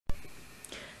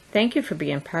Thank you for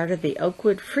being part of the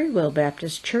Oakwood Free Will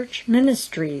Baptist Church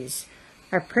Ministries.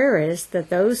 Our prayer is that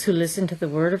those who listen to the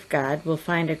Word of God will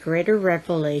find a greater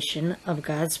revelation of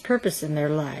God's purpose in their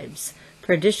lives.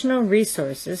 For additional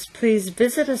resources, please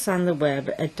visit us on the web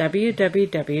at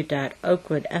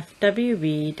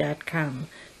www.oakwoodfwb.com.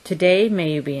 Today,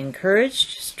 may you be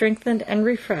encouraged, strengthened, and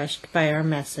refreshed by our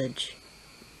message.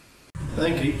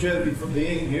 Thank each of you for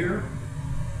being here.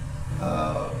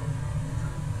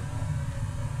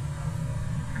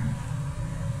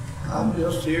 I'm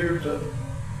just here to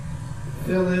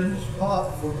fill in the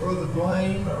spot for Brother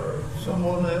Dwayne or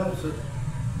someone else that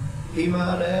he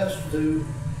might ask to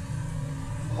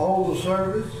hold the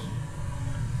service.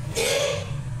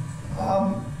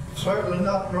 I'm certainly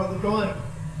not Brother Dwayne.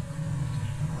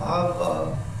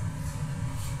 I've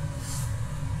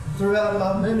throughout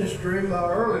my ministry, my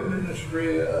early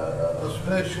ministry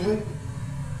especially,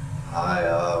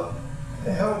 I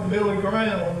held Billy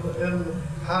Graham in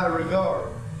high regard.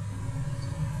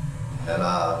 And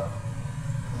I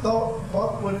thought,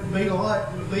 what would it be like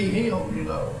to be him, you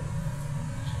know?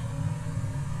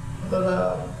 But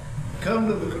I come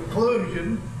to the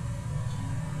conclusion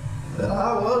that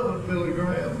I wasn't Billy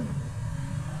Graham,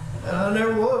 and I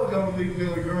never was going to be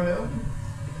Billy Graham,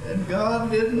 and God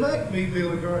didn't make me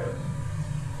Billy Graham.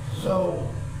 So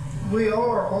we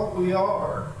are what we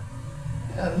are,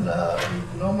 and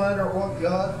no matter what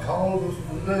God calls us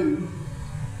to do,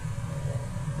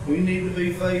 we need to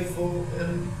be faithful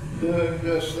in doing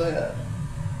just that.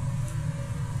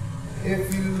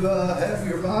 If you have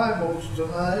your Bibles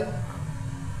tonight,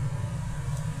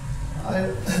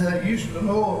 I used to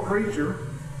know a preacher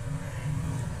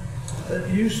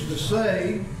that used to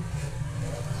say,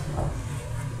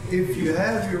 if you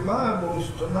have your Bibles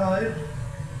tonight,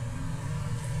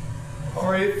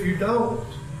 or if you don't,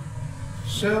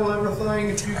 sell everything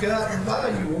that you got and buy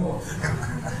you one.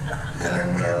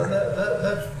 And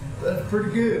that's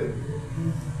pretty good.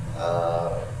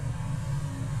 I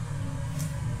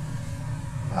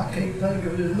can't think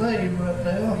of his name right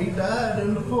now. He died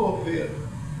in the pulpit.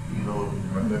 You don't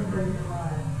remember him?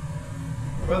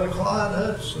 Brother Clyde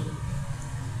Hudson.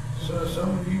 So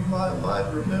some of you might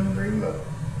remember him.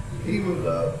 He was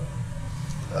a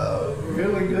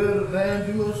really good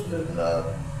evangelist, and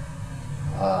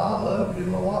I loved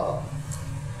him a lot.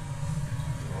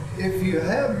 If you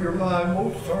have your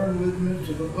Bibles, turn with me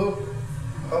to the book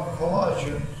of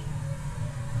Colossians,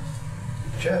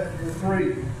 chapter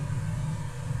 3.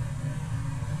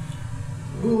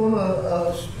 We want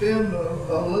to spend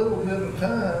a little bit of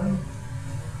time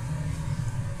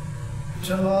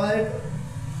tonight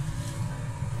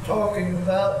talking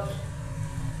about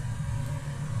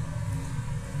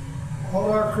what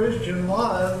our Christian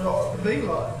lives ought to be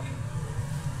like.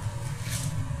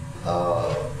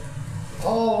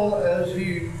 Paul, as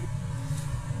he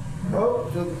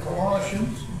wrote to the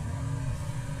Colossians,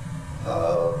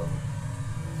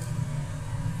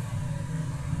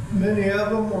 many of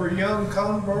them were young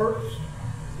converts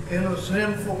in a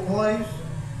sinful place,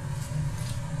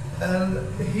 and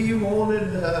he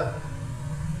wanted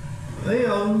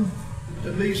them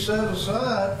to be set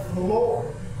aside for the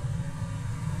Lord.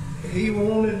 He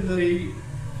wanted the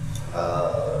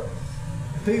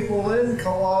people in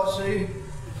Colossae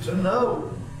to know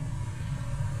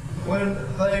when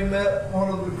they met one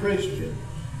of the Christians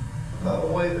by the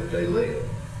way that they lived.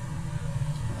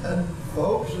 And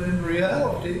folks, in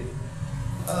reality,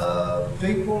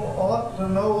 people ought to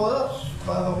know us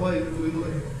by the way that we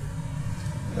live.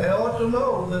 They ought to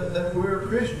know that we're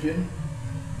Christian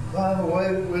by the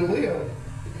way that we live.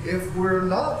 If we're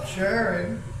not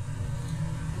sharing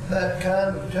that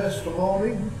kind of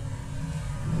testimony,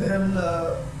 then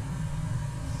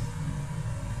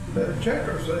better check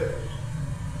ourselves.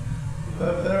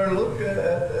 Better look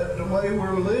at the way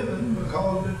we're living,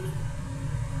 because it's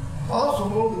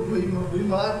possible that we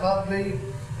might not be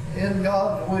in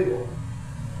God's will.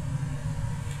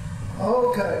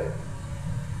 Okay.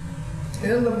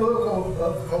 In the book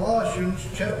of Colossians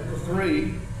chapter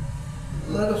 3,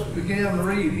 let us begin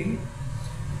reading,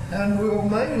 and we'll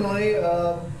mainly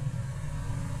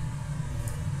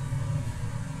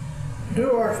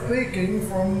do our speaking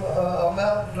from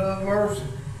about verse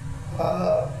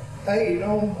 8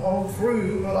 on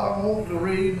through, but I want to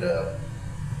read the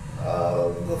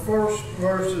first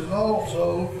verses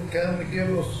also to kind of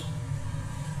give us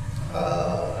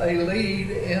a lead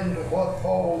into what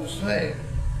Paul is saying.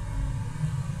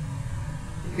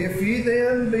 If ye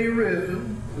then be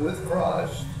risen with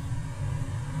Christ,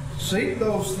 seek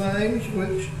those things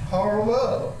which are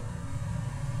above,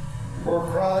 where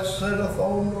Christ sitteth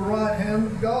on the right hand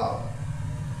of God.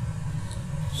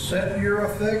 Set your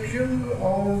affections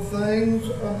on things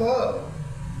above,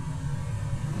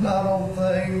 not on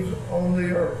things on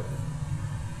the earth.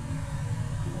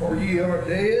 For ye are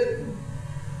dead,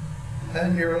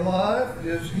 and your life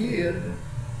is hid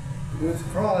with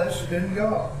Christ in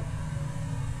God.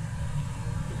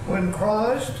 When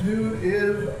Christ, who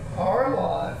is our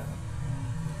life,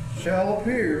 shall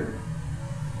appear,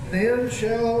 then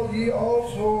shall ye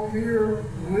also appear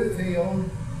with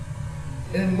him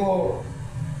in glory.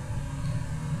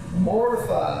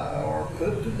 Mortify or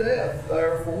put to death,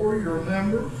 therefore, your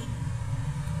members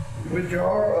which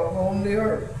are upon the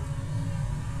earth: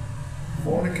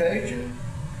 fornication,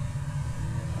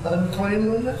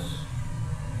 uncleanliness,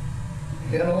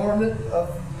 inordinate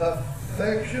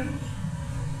affections,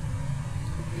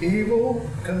 evil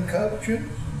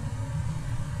concupiscence,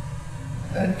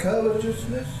 and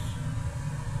covetousness,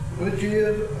 which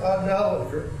is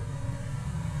idolatry.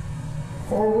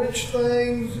 For which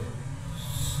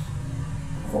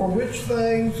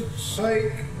things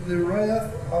sake the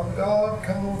wrath of God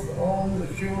cometh on the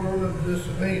children of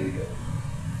disobedience,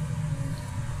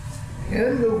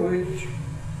 in the which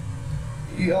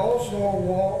ye also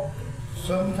walked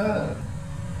sometime,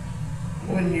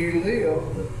 when ye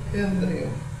lived in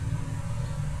them.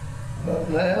 But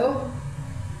now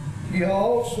ye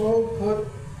also put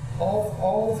off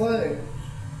all things: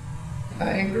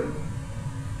 anger,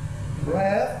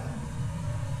 wrath,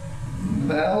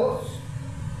 malice,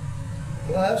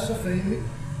 blasphemy,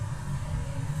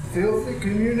 filthy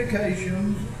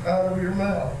communications out of your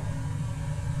mouth.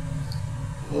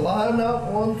 Lie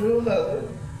not one to another,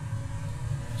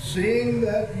 seeing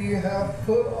that ye have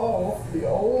put off the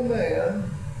old man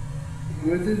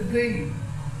with his deeds,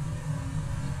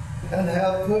 and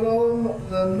have put on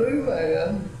the new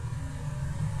man,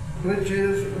 which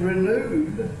is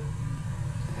renewed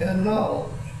in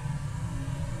knowledge,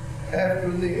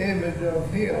 after the image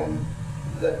of him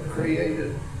that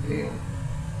created him.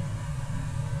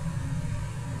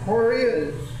 For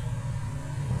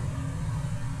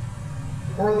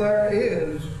there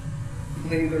is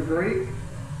neither Greek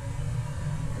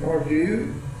nor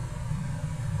Jew,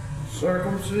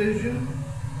 circumcision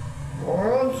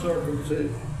or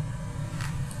uncircumcision,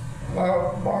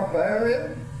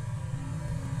 barbarian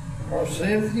or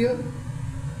Scythian,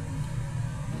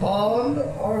 bond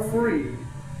or free,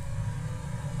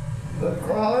 but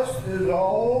Christ is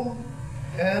all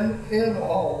and in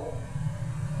all.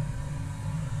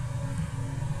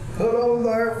 Put on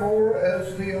therefore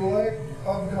as the elect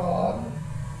of God,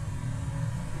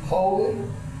 holy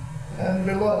and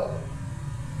beloved,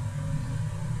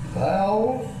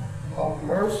 vows of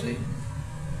mercy,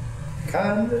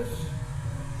 kindness,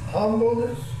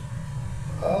 humbleness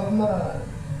of mind,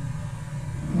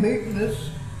 meekness,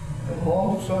 and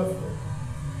long-suffering,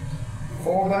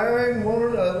 forbearing one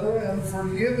another and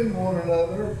forgiving one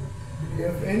another,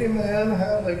 if any man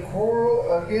have a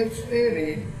quarrel against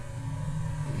any,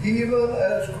 even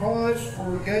as Christ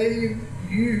forgave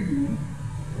you,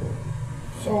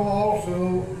 so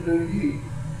also do ye.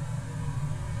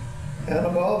 And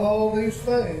above all these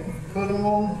things, put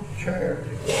on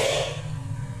charity,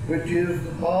 which is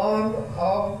the bond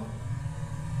of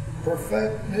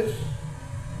perfectness,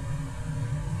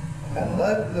 and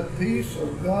let the peace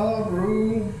of God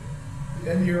rule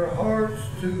in your hearts,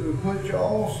 to which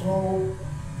also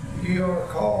ye are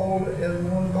called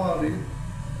in one body,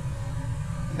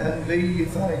 and be ye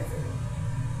thankful.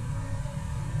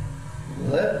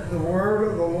 Let the word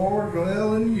of the Lord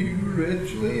dwell in you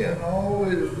richly in all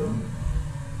wisdom,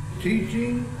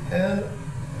 teaching and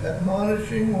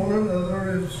admonishing one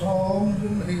another in psalms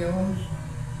and hymns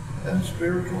and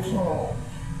spiritual songs,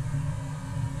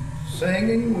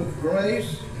 singing with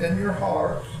grace in your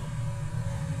hearts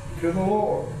to the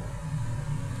Lord.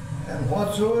 And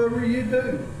whatsoever ye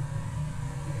do,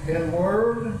 in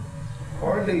word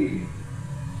or deed,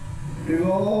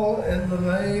 do all in the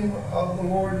name of the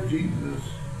Lord Jesus,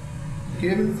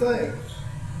 giving thanks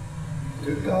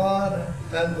to God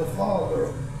and the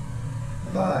Father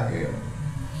by him.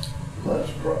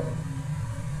 Let's pray.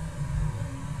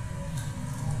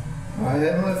 Our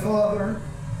Heavenly Father,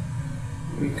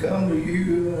 we come to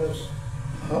you as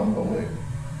humbly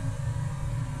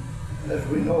as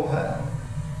we know how.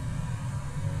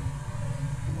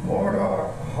 Lord,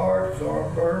 our hearts are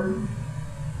burdened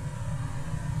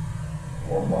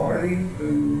for Marty,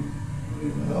 who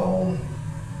we've known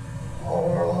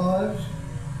all our lives.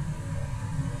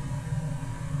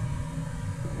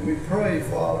 We pray,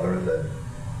 Father, that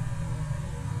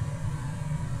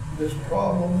this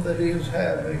problem that he is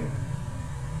having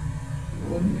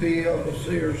wouldn't be of a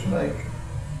serious nature.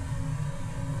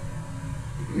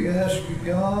 We ask you,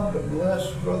 God, to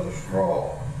bless Brother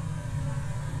Straw.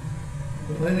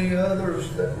 Many others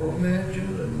that were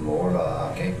mentioned, and Lord,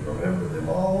 I can't remember them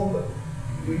all, but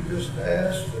we just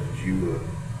ask that you would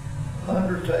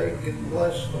undertake and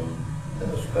bless them in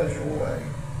a special way.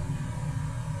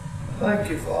 Thank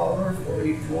you, Father, for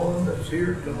each one that's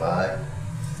here tonight.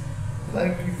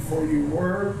 Thank you for your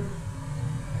word.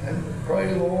 And we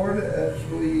pray, Lord, as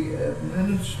we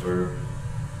administer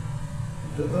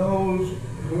to those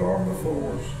who are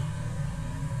before us,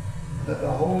 that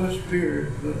the Holy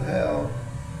Spirit would have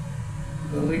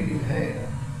the leading hand.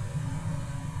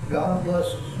 God bless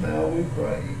us now, we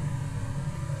pray.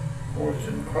 For it's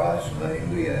in Christ's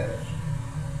name we ask.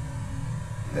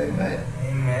 Amen.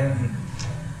 Amen.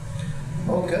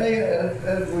 Okay,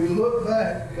 as we look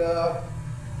back,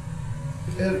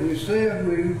 as we said,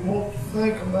 we want to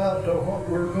think about what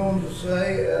we're going to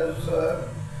say as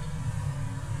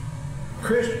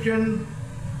Christian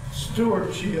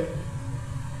stewardship.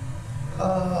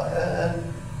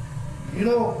 And, you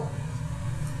know,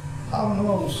 I've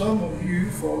known some of you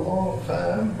for a long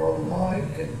time, Brother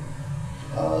Mike, and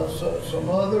some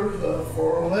others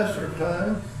for a lesser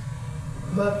time.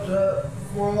 But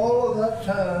for all of that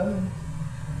time,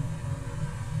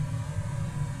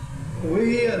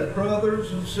 we as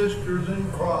brothers and sisters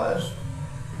in Christ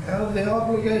have the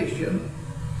obligation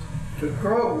to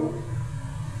grow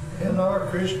in our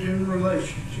Christian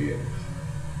relationship.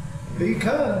 Be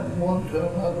kind one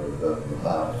to another, the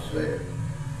Bible said.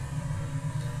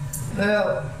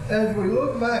 Now, as we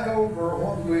look back over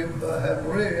what we have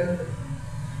read,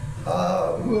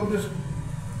 we'll just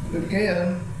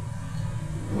begin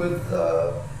with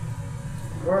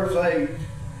verse 8.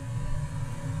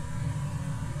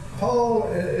 Paul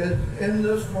is in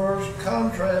this verse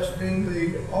contrasting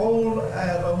the old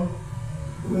Adam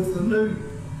with the new.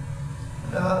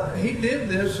 Now, he did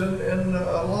this in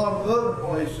a lot of other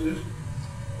places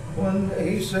when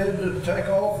he said to take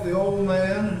off the old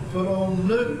man and put on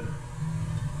the new.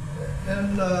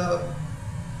 And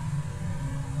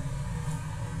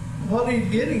what he's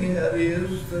getting at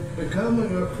is that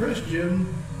becoming a Christian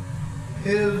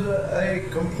is a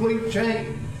complete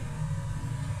change.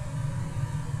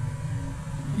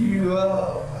 You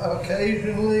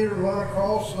occasionally run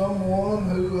across someone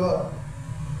who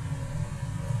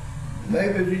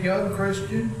maybe is a young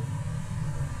Christian,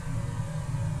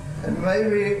 and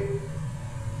maybe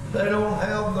they don't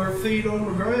have their feet on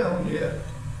the ground yet.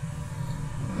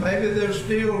 Maybe they're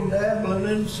still dabbling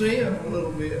in sin a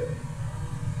little bit.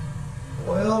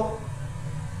 Well,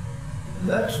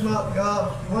 that's not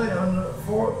God's plan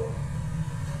for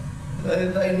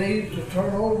them. They need to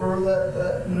turn over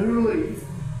that new leaf,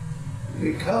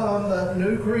 become that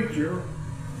new creature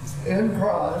in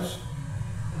Christ,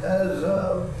 as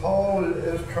Paul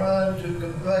is trying to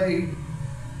convey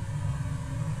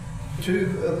to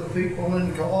the people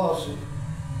in Colossae.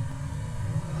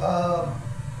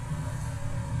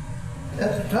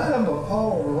 At the time of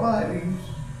Paul's writings,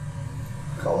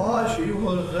 Colossae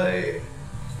was a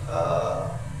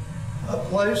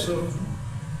place of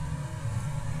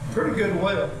pretty good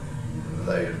wealth.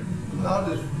 They're not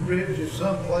as rich as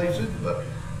some places, but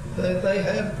they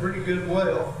had pretty good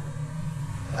wealth.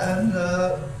 And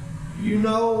you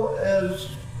know, as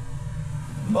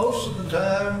most of the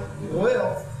time,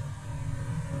 wealth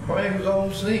brings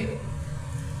on sin.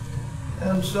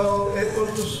 And so it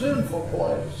was a sinful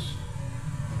place.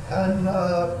 And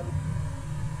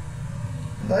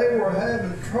they were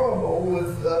having trouble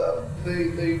with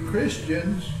the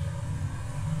Christians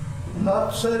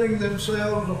not setting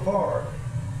themselves apart.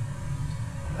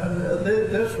 And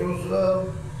this was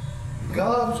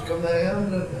God's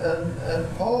command,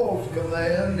 and Paul's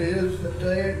command is that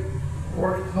they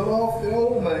were to put off the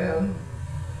old man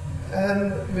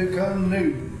and become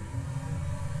new.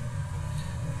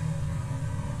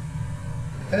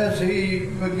 As he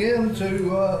began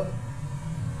to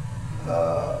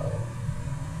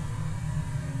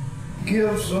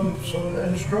give some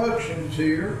instructions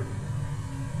here,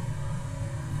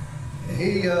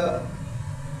 he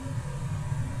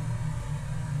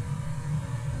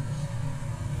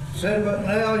said, "But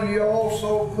now ye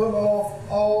also put off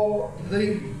all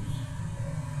these: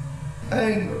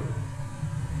 anger."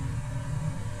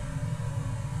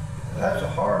 That's a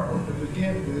hard one to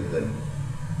begin with, and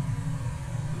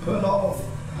put off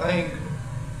anger.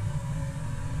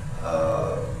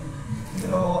 You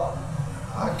know,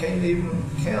 I can't even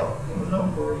count the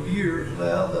number of years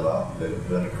now that I've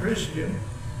been a Christian,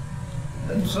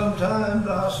 and sometimes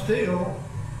I still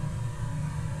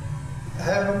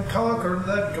haven't conquered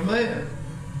that command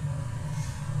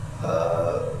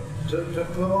to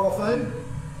put off anger.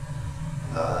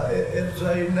 It's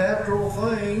a natural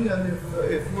thing, and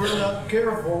if we're not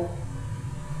careful,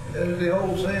 as the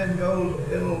old saying goes,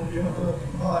 it'll jump up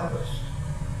and bite us.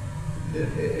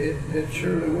 It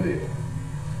surely will.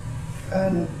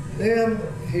 And then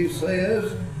he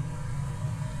says,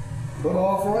 put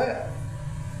off wrath,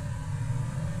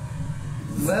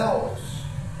 malice,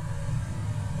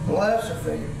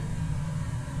 blasphemy,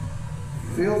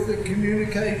 filthy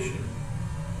communication.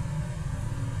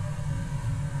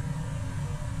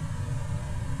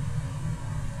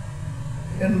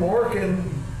 In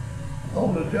working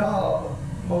on the job,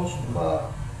 most of my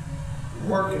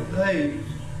working days,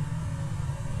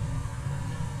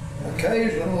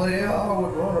 occasionally I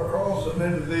would run across an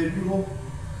individual,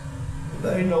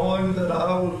 they knowing that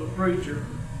I was a preacher,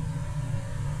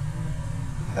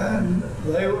 and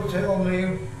they would tell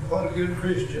me what a good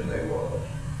Christian they was.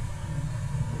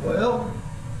 Well,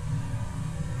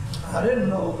 I didn't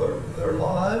know their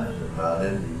lives, and I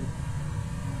didn't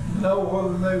know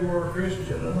whether they were a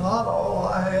Christian or not. All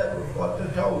I had was what they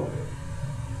told me.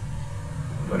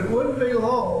 But it wouldn't be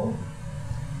long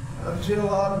until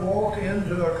I'd walk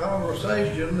into a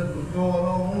conversation that was going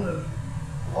on, and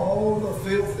all the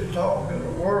filthy talk in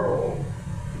the world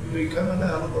would be coming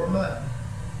out of their mouth.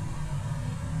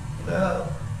 Now,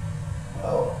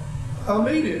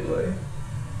 immediately,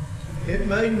 it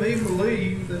made me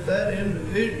believe that that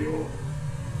individual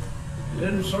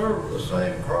didn't serve the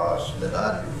same Christ that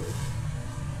I did.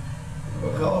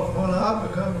 Because when I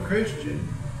become a Christian,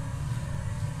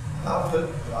 I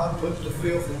put the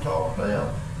filthy talk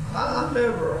down. I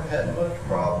never had much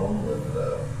problem with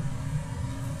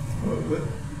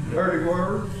dirty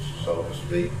words, so to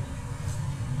speak.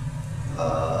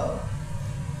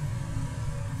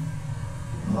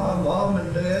 My mom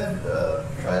and dad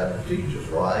tried to teach us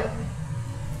right,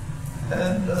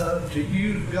 and to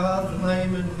use God's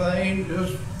name in vain,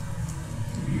 just,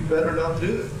 you better not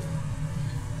do it,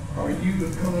 or you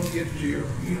are going to get your,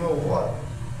 you know what,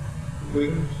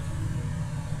 wings.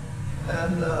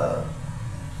 And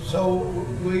so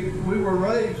we were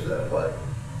raised that way.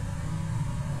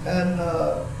 And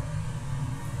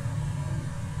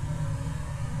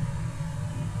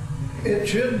it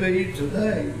should be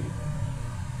today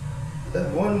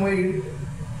that when we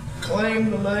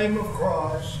claim the name of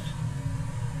Christ,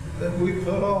 that we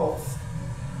put off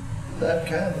that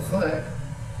kind of thing.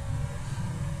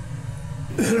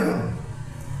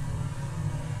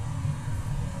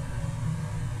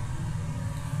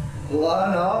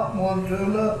 Lie not one to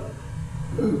another.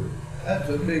 Ooh, that's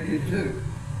a biggie too.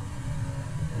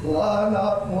 Lie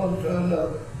not one to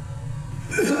another.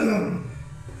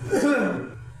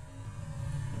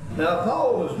 Now,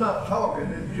 Paul is not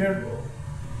talking in general.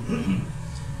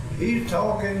 He's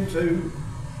talking to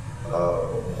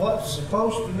what's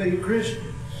supposed to be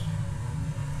Christians.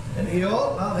 And he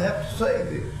ought not have to say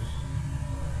this.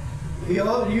 You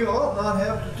ought not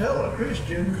have to tell a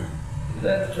Christian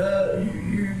that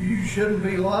you shouldn't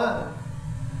be lying,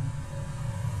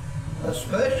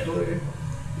 especially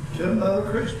to another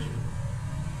Christian.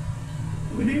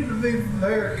 We need to be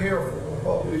very careful with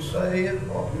what we say and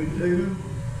what we do,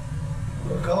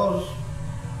 because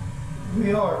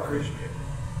we are Christian,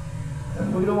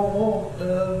 and we don't want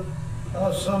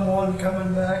someone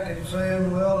coming back and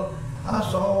saying, well, I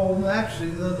saw old Maxie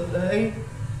the other day,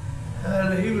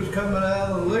 and he was coming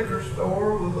out of the liquor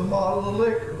store with a bottle of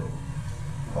liquor.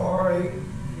 Or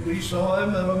we saw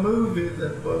him in a movie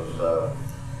that was,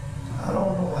 I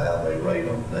don't know how they rate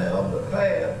them now, but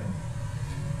bad.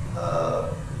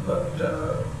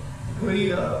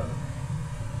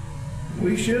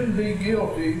 We shouldn't be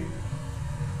guilty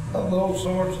of those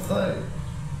sorts of things.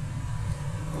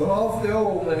 Put off the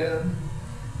old man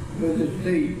with his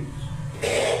deeds.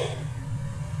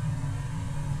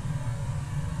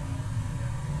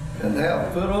 And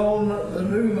have put on the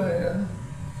new man,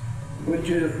 which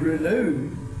is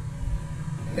renewed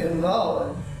in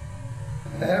knowledge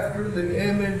after the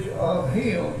image of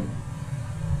him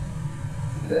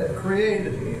that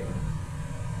created him.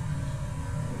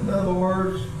 In other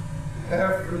words,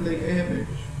 after the image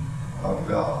of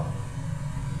God.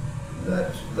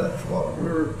 That's what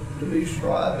we're to be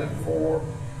striving for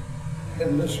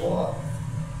in this life.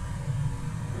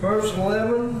 Verse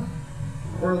 11,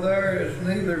 where there is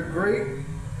neither Greek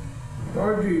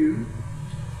nor Jew,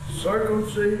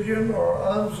 circumcision or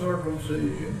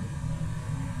uncircumcision,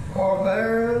 or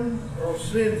barren or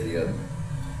Scythian.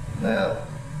 Now,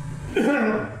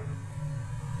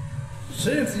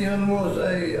 Scythian was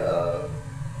a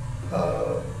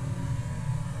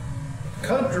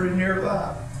country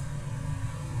nearby,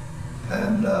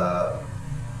 and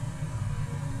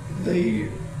the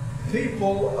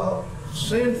people of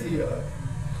Scythia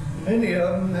many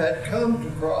of them had come to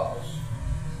Christ.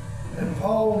 And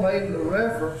Paul made the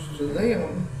reference to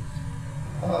them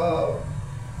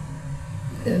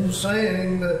in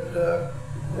saying that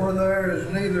where there is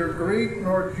neither Greek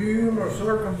nor Jew nor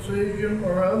circumcision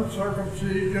or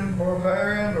uncircumcision,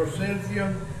 barbarian or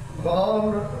Scythian,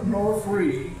 bond nor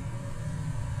free,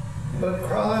 but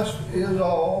Christ is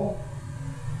all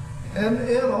and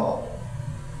in all.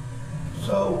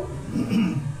 So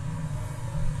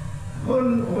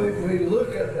when we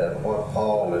look at what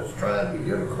Paul is trying to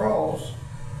get across,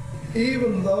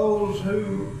 even those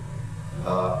who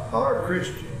are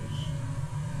Christians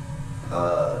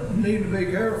need to be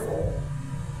careful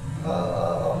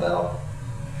about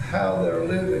how they're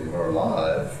living their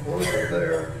lives, whether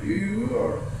they're Jew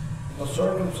or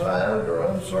circumcised or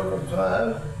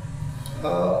uncircumcised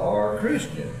or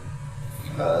Christian.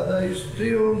 They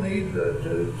still need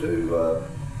to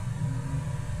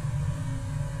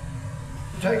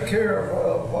take care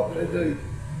of what they do.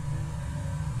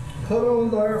 Put on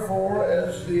therefore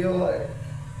as the elect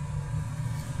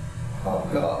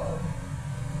of God,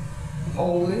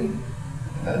 holy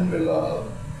and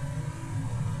beloved,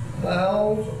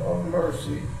 bowels of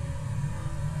mercy.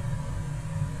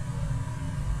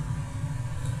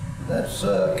 That's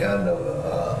kind of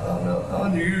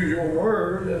an unusual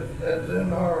word as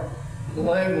in our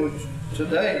language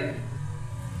today.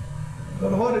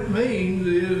 But what it means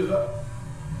is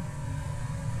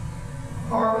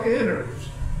our innards,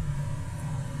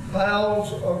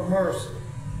 bowels of mercy,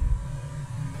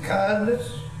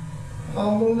 kindness,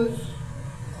 humbleness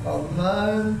of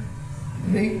mind,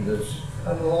 meekness,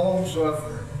 and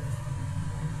long-suffering.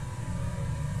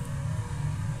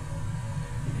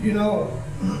 You know,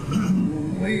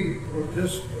 we were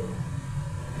just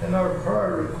in our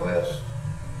prayer request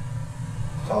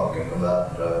talking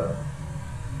about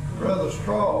Brother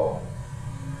Straw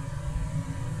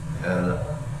and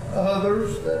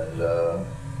others that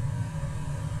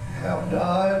have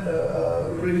died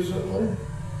recently.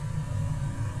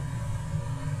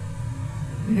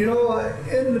 You know,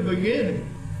 in the beginning,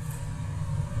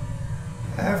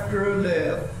 after a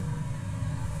death,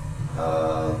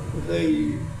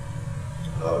 the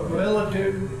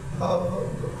relative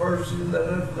of the person that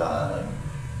has died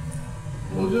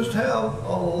will just have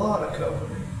a lot of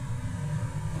company,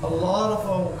 a lot of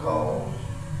phone calls.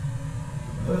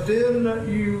 But then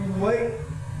you wait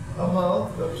a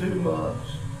month or 2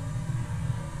 months,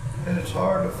 and it's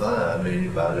hard to find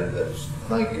anybody that's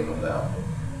thinking about them.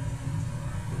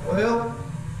 Well,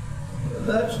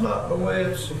 that's not the way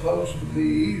it's supposed to be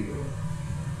either.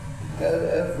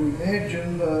 As we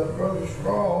mentioned, Brother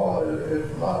Straw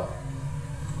is not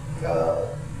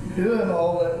doing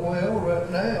all that well right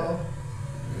now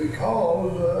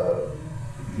because,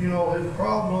 you know, his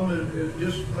problem is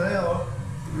just now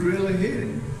really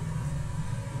hitting him.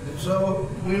 And so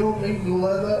we don't need to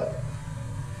let up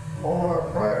on our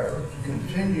prayers.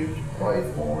 Continue to pray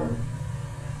for him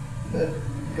that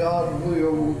God's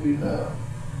will be done.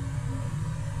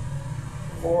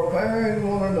 Forbearing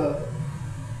one another.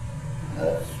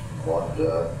 That's what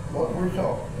we're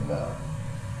talking about.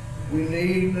 We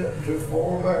need to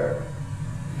forbear,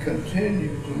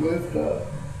 continue to lift up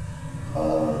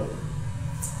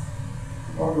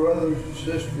our brothers and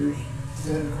sisters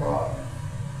in Christ.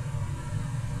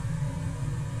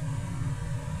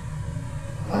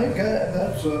 I think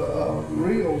that's a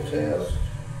real test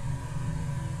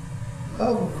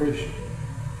of a Christian,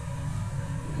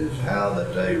 is how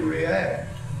that they react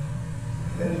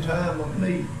in time of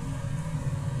need.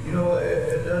 You know,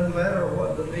 it doesn't matter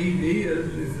what the need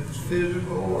is, if it's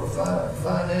physical or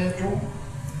financial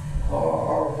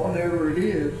or whatever it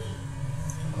is.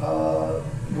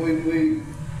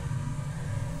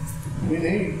 We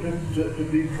need to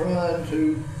be trying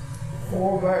to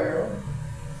forbear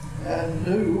and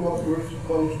do what we're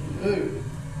supposed to do.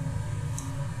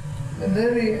 And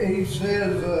then he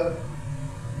says,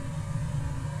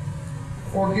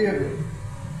 forgiving.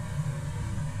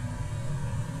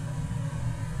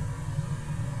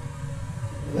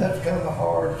 That's kind of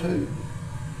hard too.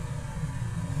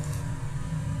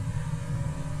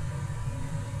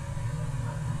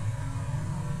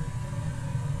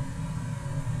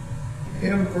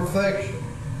 Imperfection.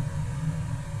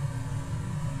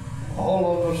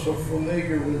 All of us are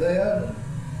familiar with that.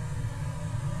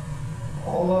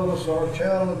 All of us are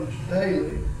challenged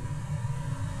daily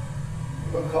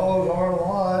because our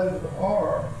lives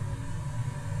are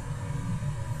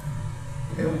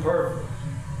imperfect.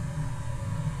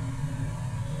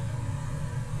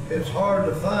 It's hard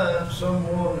to find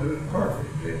someone who's perfect.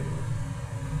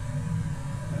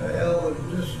 Hell,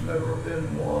 there's just never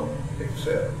been one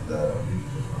except that of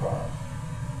Jesus Christ.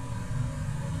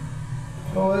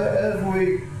 So as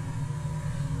we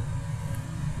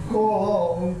go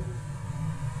along,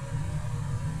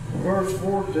 verse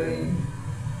 14,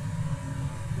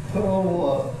 put on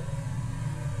love.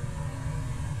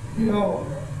 You know,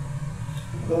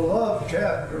 the love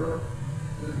chapter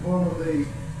is one of the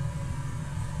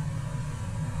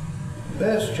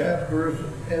best chapters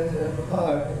in the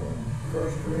Bible,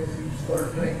 1 Corinthians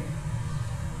 13.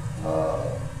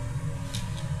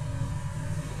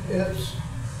 It's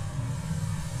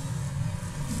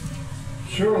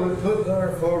surely put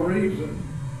there for a reason.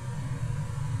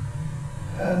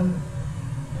 And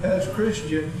as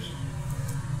Christians,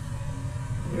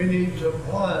 we need to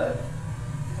apply it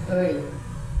daily.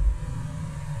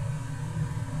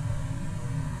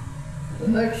 The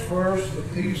next verse, the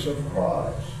peace of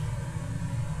Christ.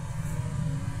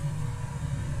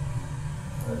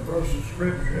 That verse of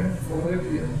scripture in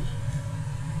Philippians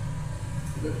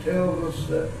that tells us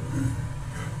that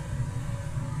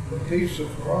the peace of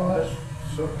Christ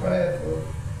surpasseth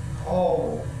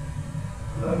all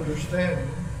understanding.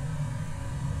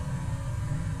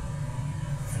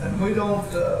 And we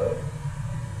don't,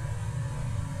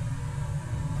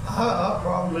 I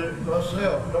probably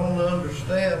myself don't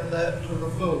understand that to the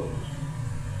fullest.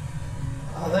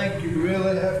 I think you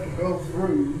really have to go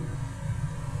through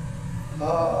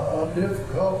a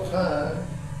difficult time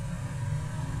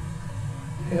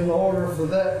in order for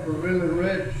that to really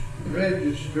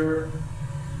register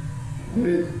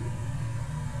with you.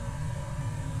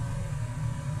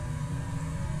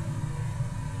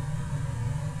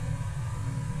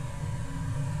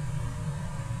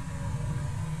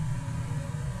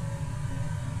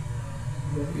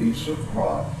 The peace of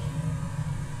Christ.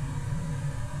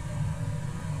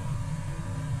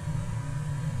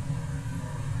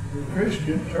 The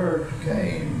Christian church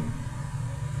came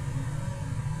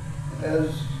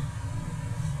as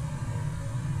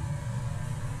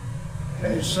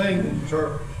a singing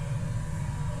church.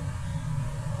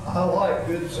 I like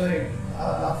good singing.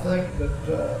 I think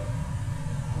that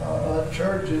a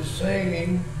church's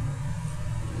singing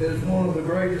is one of the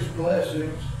greatest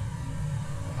blessings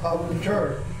of the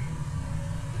church.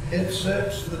 It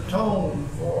sets the tone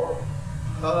for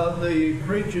the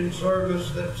preaching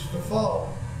service that's to follow.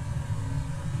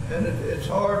 And it's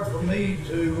hard for me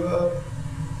to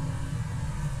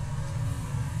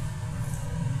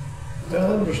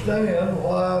understand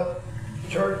why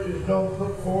churches don't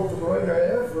put forth a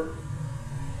greater effort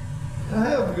to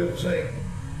have good singing.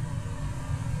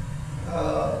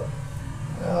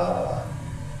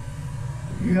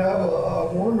 You have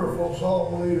a wonderful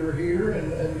song leader here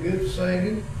and good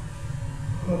singing,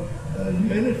 but in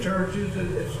many churches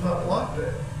it's not like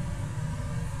that.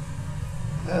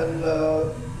 And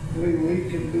we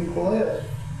can be blessed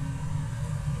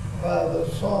by the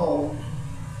songs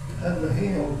and the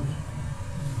hymns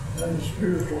and the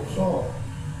spiritual songs.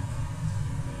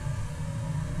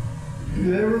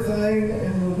 Do everything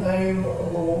in the name of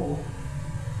the Lord.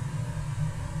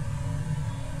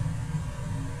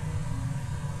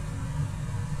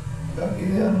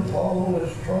 Again, Paul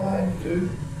is trying to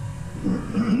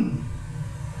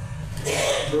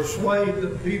persuade the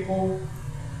people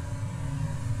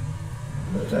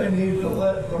that they need to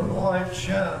let their light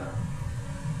shine.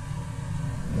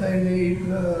 They need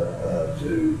to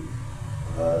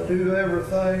do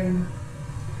everything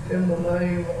in the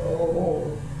name of the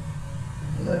Lord.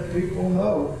 Let people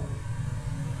know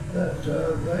that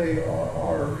they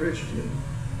are a Christian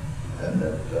and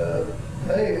that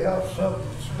they have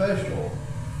something special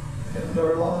in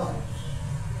their lives.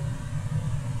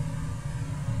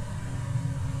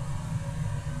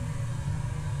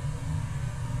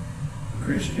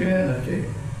 Christianity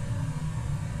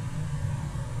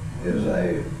is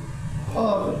a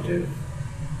positive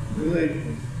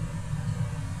religion.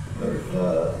 There's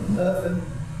nothing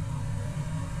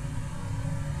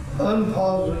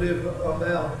unpositive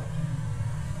about it.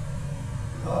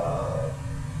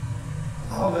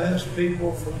 I've asked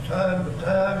people from time to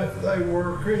time if they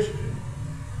were Christian,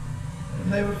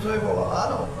 and they would say, well, I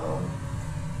don't know.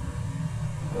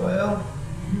 Well,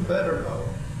 you better know.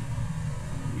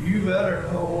 You better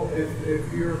know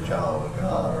if you're a child of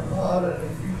God or not, and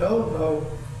if you don't know,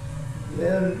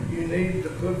 then you need to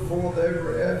put forth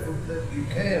every effort that you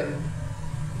can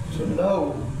to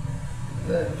know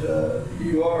that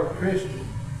you are a Christian.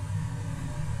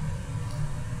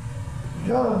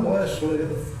 John Wesley,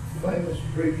 the famous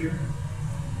preacher,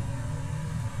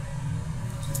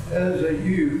 as a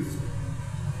youth,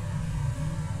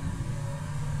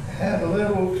 had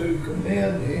little to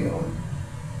commend him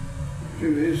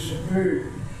to his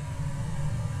superiors.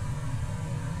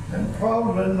 And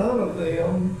probably none of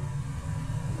them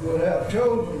would have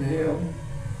chosen him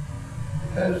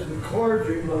as the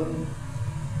clergyman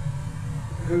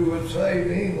who would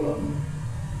save England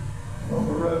from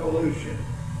a revolution.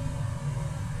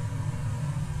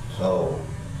 So,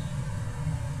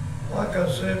 like I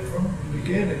said from the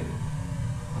beginning,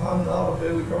 I'm not a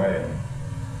Billy Graham.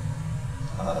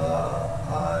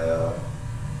 I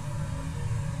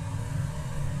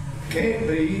can't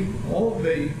be, won't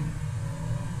be,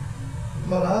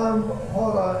 but I'm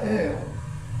what I am.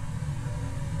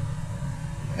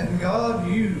 And God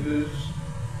uses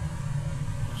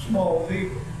small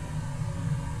people.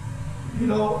 You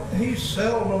know, He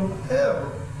seldom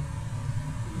ever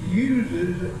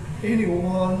uses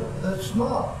anyone that's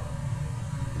not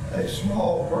a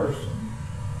small person.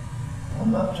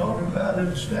 I'm not talking about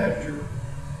in stature.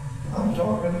 I'm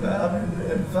talking about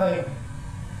in fame.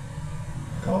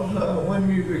 Because when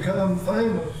you become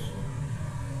famous,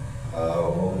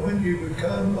 when you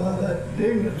become that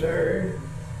dignitary,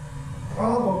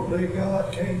 probably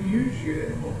God can't use you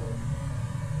anymore.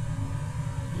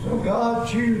 So God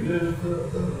chooses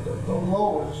the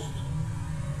lowest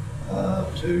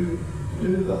to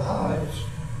do the highest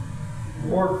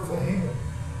work for Him.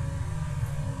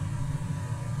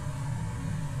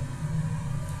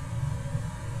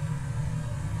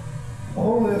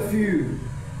 Only a few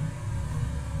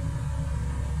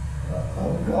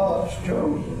of God's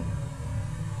chosen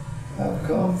have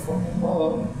come from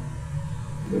among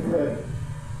the great.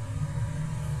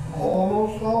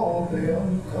 Almost all of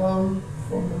them come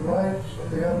from the ranks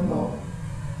of the unknown.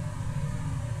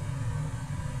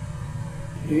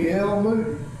 D.L.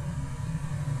 Moody,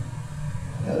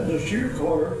 as a shoe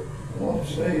clerk, once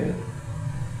said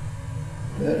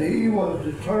that he was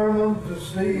determined to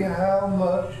see how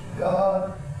much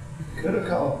God could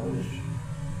accomplish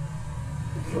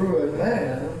through a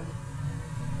man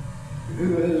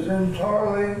who is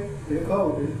entirely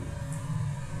devoted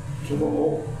to the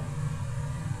Lord.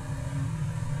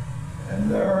 And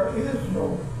there is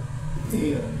no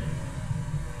end.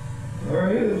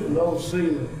 There is no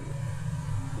ceiling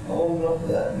on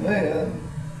that man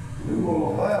who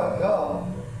will allow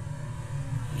God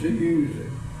to use it.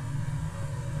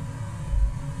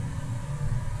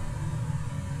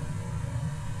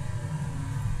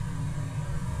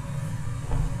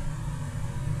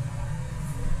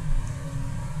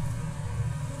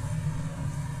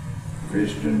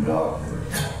 Christian doctrine,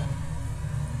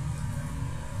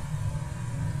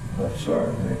 but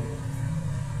certainly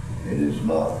it is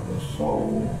not the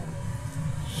sole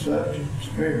such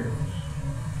experience.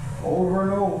 Over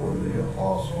and over, the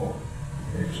apostle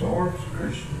exhorts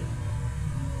Christians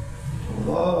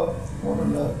to love one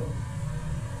another.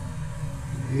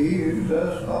 He who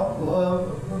does not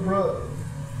love the brother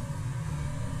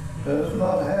does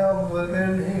not have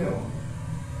within him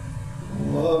the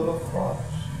love of Christ.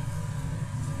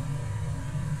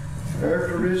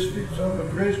 Characteristics of a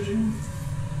Christian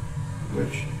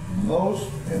which most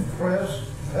impressed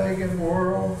the pagan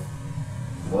world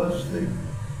was the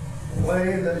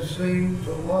way they seemed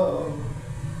to love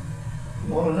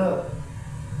one another.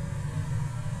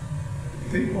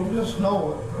 People just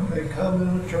know it when they come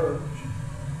into church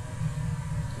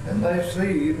and they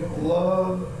see the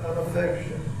love and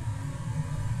affection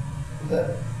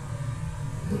that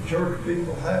the church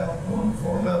people have one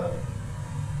for another.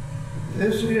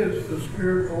 This is the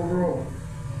spiritual growth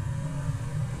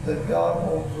that God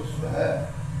wants us to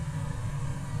have.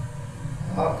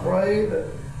 I pray that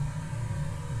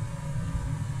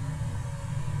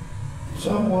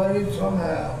some way,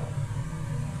 somehow,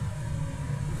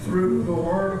 through the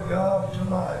Word of God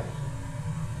tonight,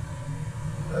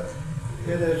 that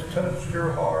it has touched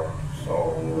your heart,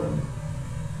 soul, and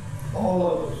all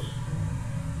of us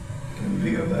can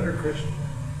be a better Christian.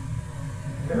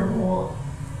 Everyone.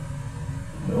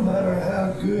 No matter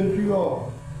how good you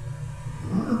are,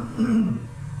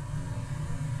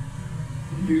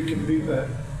 you can be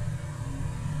better.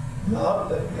 Not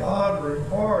that God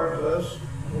requires us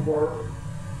to work,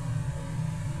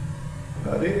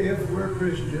 but if we're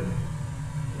Christians,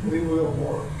 we will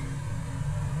work,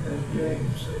 as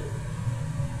James said.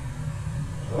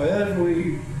 So as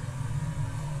we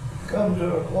come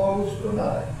to a close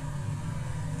tonight,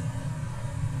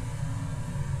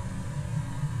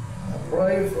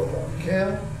 pray for the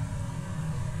camp.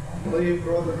 I believe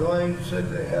Brother Dwayne said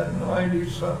they had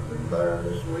 90-something there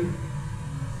this week.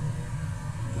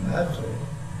 And that's a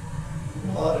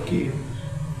lot of kids.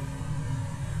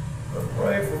 But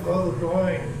pray for Brother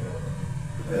Dwayne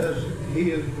as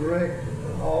he is directed,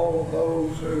 and all of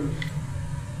those who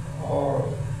are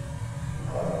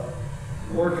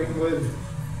working with him.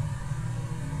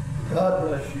 God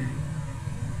bless you,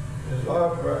 is our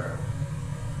prayer.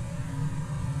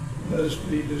 Let us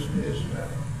be dismissed now.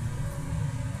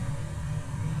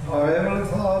 Our Heavenly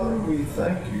Father, we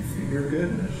thank you for your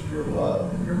goodness, your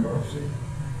love, and your mercy.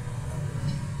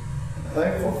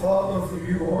 Thankful, Father, for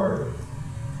your word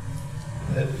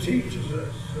that teaches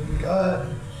us and guides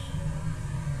us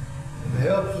and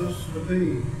helps us to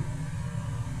be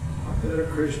a better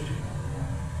Christian.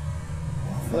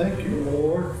 I thank you,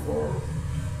 Lord, for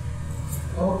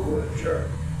Oakwood Church.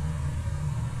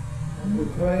 And we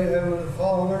pray, Heavenly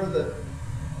Father, that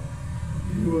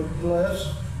you would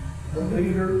bless the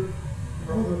leader,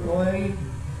 Brother Blaine,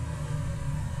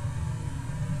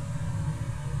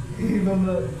 even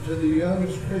to the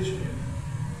youngest Christian.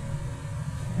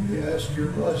 We ask your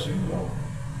blessing, Lord.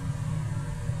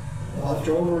 Watch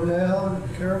over now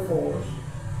and care for us.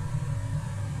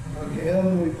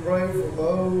 Again, we pray for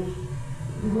those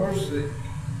who are sick.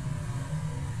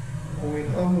 And we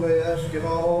humbly ask it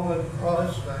all in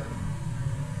Christ's name.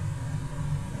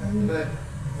 Amen.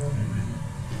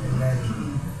 Amen.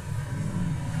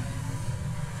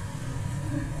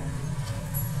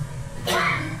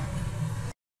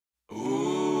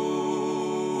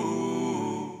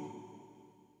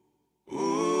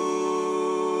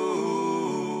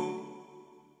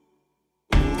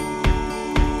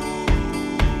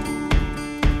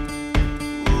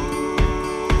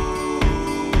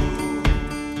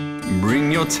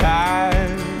 Bring your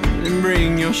tithe and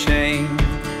bring your shame.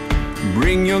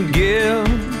 Bring your guilt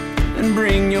and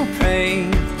bring your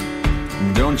pain.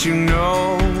 Don't you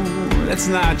know that's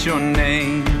not your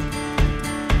name?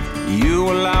 You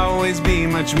will always be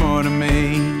much more to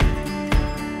me.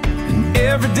 And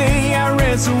every day I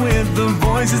wrestle with the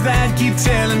voices that keep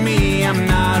telling me I'm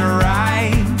not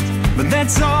right. But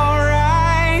that's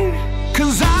alright,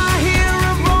 'cause I hear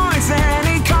a voice and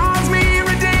he calls me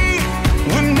every day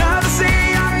when others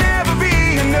say I'll never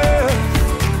be enough.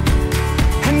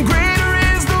 And greater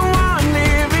is the one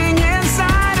living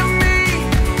inside of me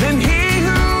than he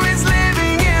who is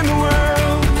living in the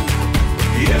world.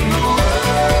 In the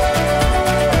world.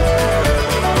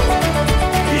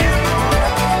 In the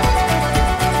world.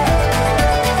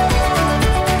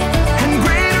 And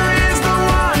greater is the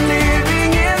one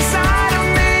living inside of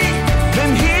me than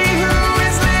he who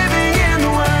is living in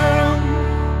the world.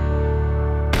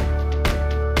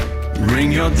 Bring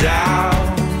your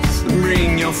doubts and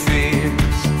bring your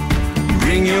fears.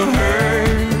 Bring your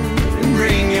hurt and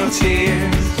bring your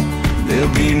tears.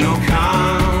 There'll be no